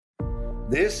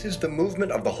This is the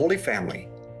movement of the Holy Family.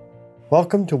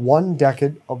 Welcome to One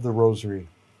Decade of the Rosary.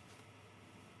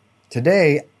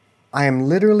 Today, I am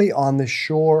literally on the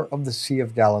shore of the Sea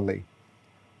of Galilee.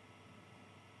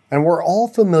 And we're all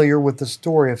familiar with the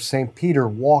story of St. Peter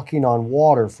walking on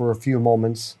water for a few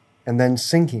moments and then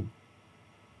sinking.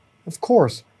 Of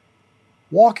course,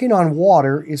 walking on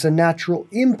water is a natural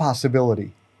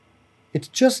impossibility. It's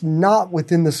just not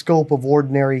within the scope of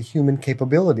ordinary human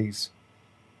capabilities.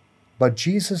 But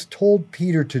Jesus told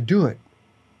Peter to do it.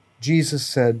 Jesus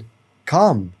said,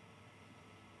 "Come."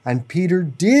 And Peter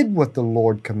did what the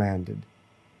Lord commanded.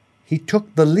 He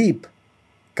took the leap,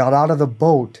 got out of the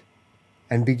boat,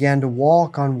 and began to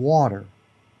walk on water.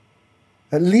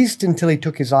 At least until he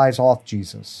took his eyes off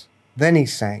Jesus. Then he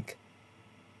sank.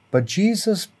 But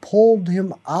Jesus pulled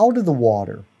him out of the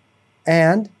water,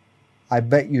 and, I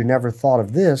bet you never thought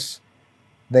of this,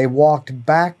 they walked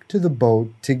back to the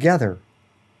boat together.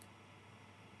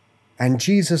 And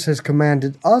Jesus has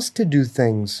commanded us to do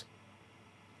things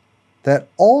that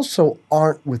also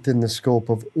aren't within the scope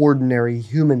of ordinary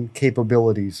human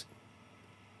capabilities.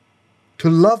 To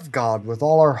love God with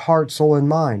all our heart, soul, and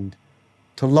mind.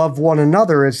 To love one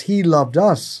another as He loved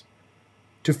us.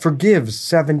 To forgive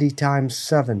 70 times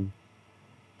 7.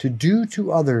 To do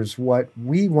to others what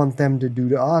we want them to do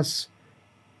to us.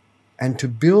 And to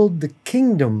build the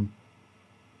kingdom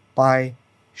by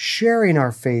sharing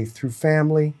our faith through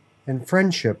family and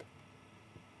friendship.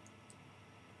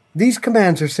 These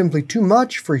commands are simply too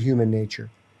much for human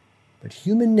nature, but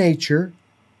human nature,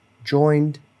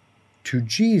 joined to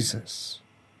Jesus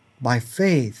by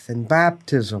faith and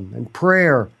baptism and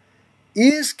prayer,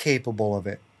 is capable of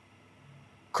it.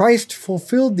 Christ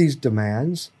fulfilled these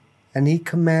demands, and He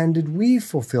commanded we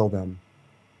fulfill them.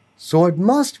 So it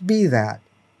must be that,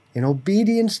 in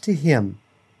obedience to Him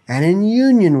and in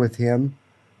union with Him,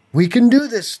 we can do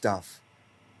this stuff.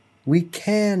 We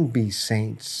can be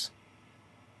saints.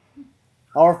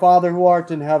 Our Father who art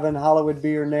in heaven, hallowed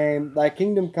be your name. Thy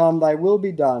kingdom come, thy will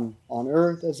be done, on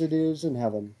earth as it is in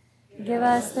heaven. Give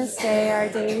us this day our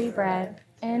daily bread,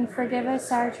 and forgive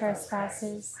us our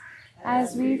trespasses,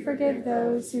 as we forgive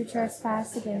those who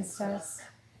trespass against us.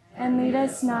 And lead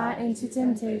us not into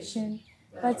temptation,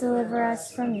 but deliver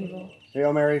us from evil.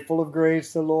 Hail Mary, full of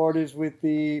grace, the Lord is with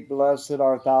thee. Blessed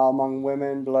art thou among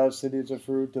women, blessed is the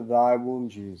fruit of thy womb,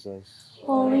 Jesus.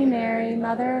 Holy Mary,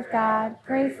 Mother of God,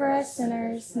 pray for us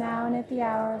sinners, now and at the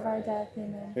hour of our death.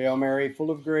 Amen. Hail Mary, full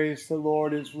of grace, the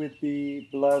Lord is with thee.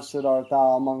 Blessed art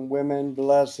thou among women,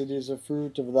 blessed is the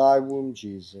fruit of thy womb,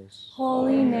 Jesus.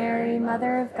 Holy Mary,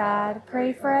 Mother of God,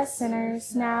 pray for us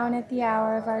sinners, now and at the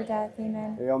hour of our death.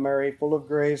 Amen. Hail Mary, full of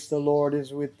grace, the Lord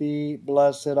is with thee.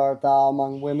 Blessed art thou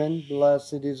among women,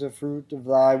 blessed is the fruit of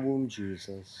thy womb,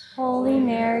 Jesus. Holy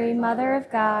Mary, Mother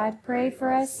of God, pray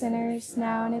for us sinners,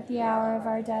 now and at the hour of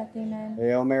our death. Amen.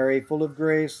 Hail Mary, full of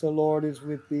grace, the Lord is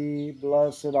with thee.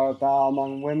 Blessed art thou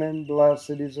among women,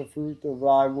 blessed is the fruit of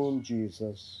thy womb,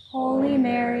 Jesus. Holy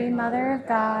Mary, Mother of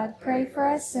God, pray for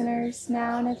us sinners,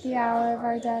 now and at the hour of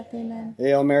our death. Amen.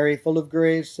 Hail Mary, full of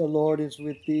grace, the Lord is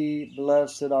with thee.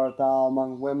 Blessed art thou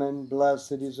among women,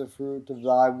 blessed is the fruit of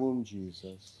thy womb,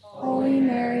 Jesus. Holy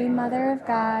Mary, Mother of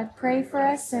God, pray for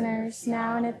us sinners,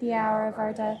 now and at the hour of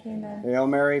our death. Amen. Hail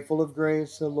Mary, full of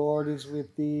grace, the Lord is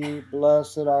with thee.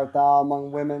 Blessed art thou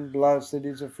among women, blessed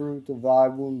is the fruit of thy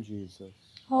womb, Jesus.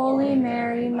 Holy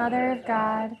Mary, Mother of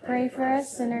God, pray for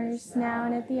us sinners, now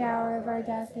and at the hour of our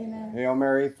death. Amen. Hail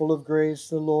Mary, full of grace,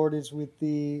 the Lord is with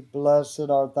thee. Blessed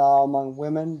art thou among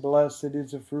women, blessed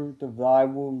is the fruit of thy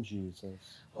womb,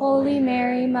 Jesus. Holy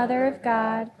Mary, Mother of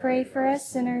God, pray for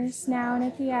us sinners, now and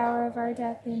at the hour of our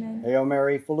death. Amen. Hail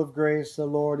Mary, full of grace, the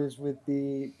Lord is with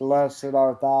thee. Blessed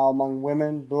art thou among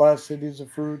women, blessed is the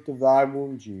fruit of thy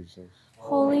womb, Jesus.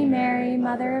 Holy Mary,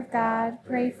 Mother of God,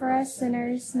 pray for us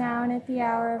sinners, now and at the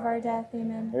hour of our death.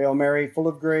 Amen. Hail Mary, full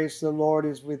of grace, the Lord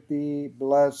is with thee.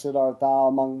 Blessed art thou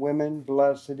among women,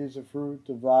 blessed is the fruit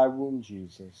of thy womb,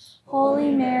 Jesus.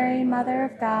 Holy Mary, Mother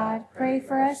of God, pray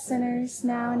for us sinners,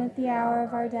 now and at the hour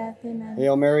of our death. Amen.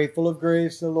 Hail Mary, full of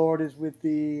grace, the Lord is with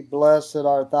thee. Blessed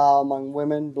art thou among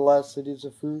women, blessed is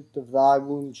the fruit of thy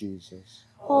womb, Jesus.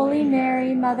 Holy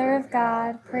Mary, Mother of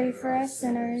God, pray for us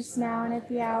sinners, now and at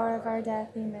the hour of our death.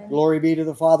 Amen. Glory be to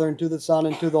the Father, and to the Son,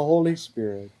 and to the Holy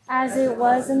Spirit. As it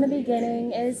was in the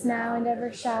beginning, is now, and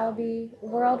ever shall be,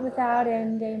 world without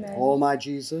end. Amen. O my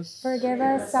Jesus, forgive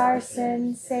us our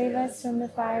sins, save us from the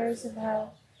fires of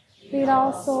hell. Lead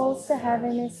all souls to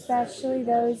heaven, especially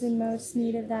those in most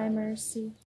need of thy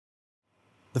mercy.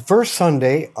 The first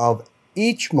Sunday of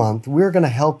each month, we're going to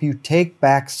help you take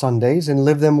back Sundays and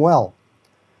live them well.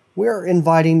 we're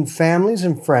inviting families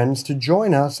and friends to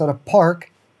join us at a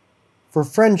park for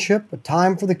friendship, a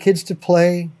time for the kids to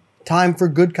play, time for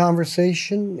good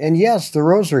conversation, and yes, the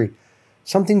Rosary.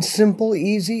 Something simple,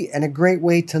 easy, and a great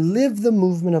way to live the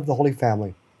movement of the Holy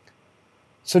Family.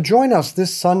 So join us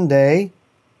this Sunday,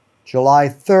 July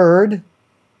 3rd,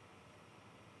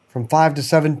 from 5 to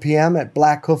 7 p.m. at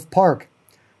Black Hoof Park.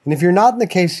 And if you're not in the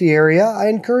KC area, I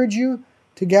encourage you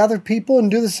to gather people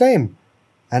and do the same.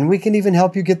 And we can even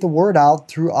help you get the word out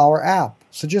through our app.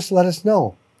 So just let us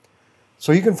know.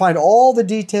 So you can find all the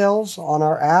details on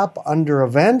our app under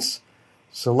events.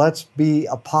 So let's be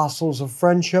apostles of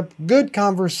friendship, good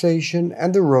conversation,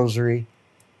 and the Rosary.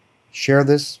 Share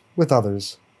this with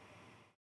others.